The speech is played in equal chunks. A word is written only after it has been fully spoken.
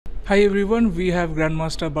Hi everyone, we have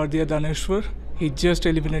Grandmaster Bardiya Daneshvar. He just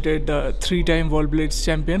eliminated the three-time World Blitz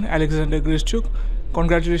champion Alexander Grischuk.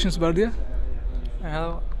 Congratulations, Bardiya.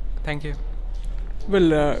 Hello, thank you.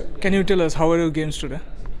 Well, can you tell us how are your games today?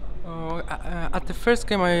 At the first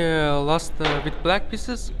game, I lost with black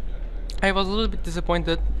pieces. I was a little bit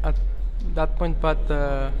disappointed at that point, but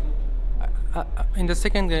in the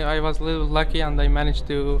second game, I was a little lucky and I managed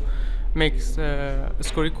to make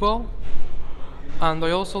score equal. And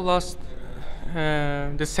I also lost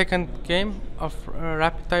the second game of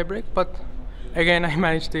rapid tiebreak, but again I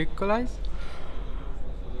managed to equalize.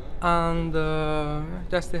 And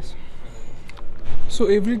that's this. So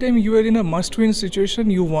every time you were in a must-win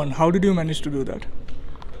situation, you won. How did you manage to do that?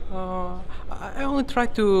 I only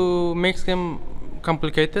tried to make them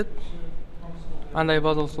complicated, and I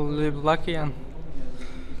was also a little lucky, and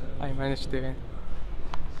I managed to win.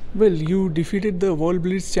 Well, you defeated the World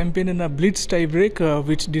Blitz champion in a Blitz tiebreak,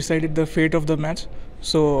 which decided the fate of the match.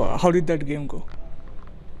 So how did that game go?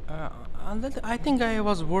 I think I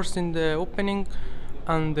was worse in the opening,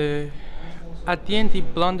 and at the end he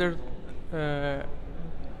blundered.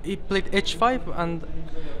 He played h5, and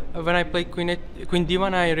when I played queen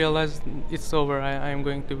d1, I realized it's over. I am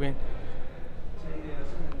going to win.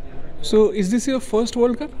 So is this your first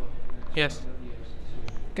World Cup? Yes.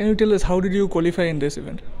 Can you tell us how did you qualify in this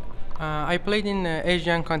event? I played in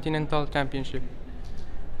Asian Continental Championship.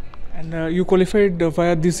 And you qualified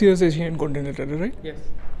via this year's Asian Continental, right? Yes.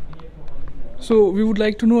 So we would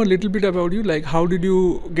like to know a little bit about you, like how did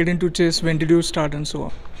you get into chess, when did you start and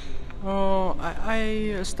so on?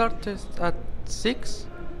 I started at 6,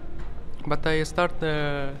 but I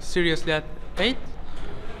started seriously at 8.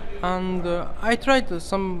 And I tried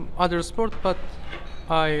some other sport, but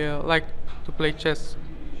I like to play chess.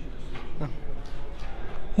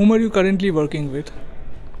 Whom are you currently working with?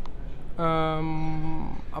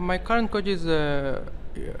 My current coach is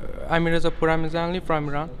Amireza Puramizanli from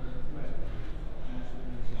Iran.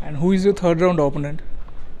 And who is your third round opponent?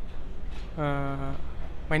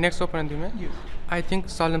 My next opponent, you mean? Yes. I think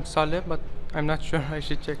Salem Saleh, but I'm not sure. I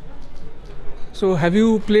should check. So have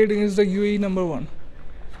you played against the UAE number 1?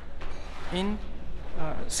 In?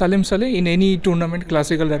 Salem Saleh in any tournament,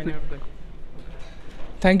 classical rapid?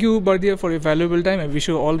 Thank you, Bardiya, for your valuable time. I wish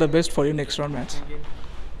you all the best for your next round match.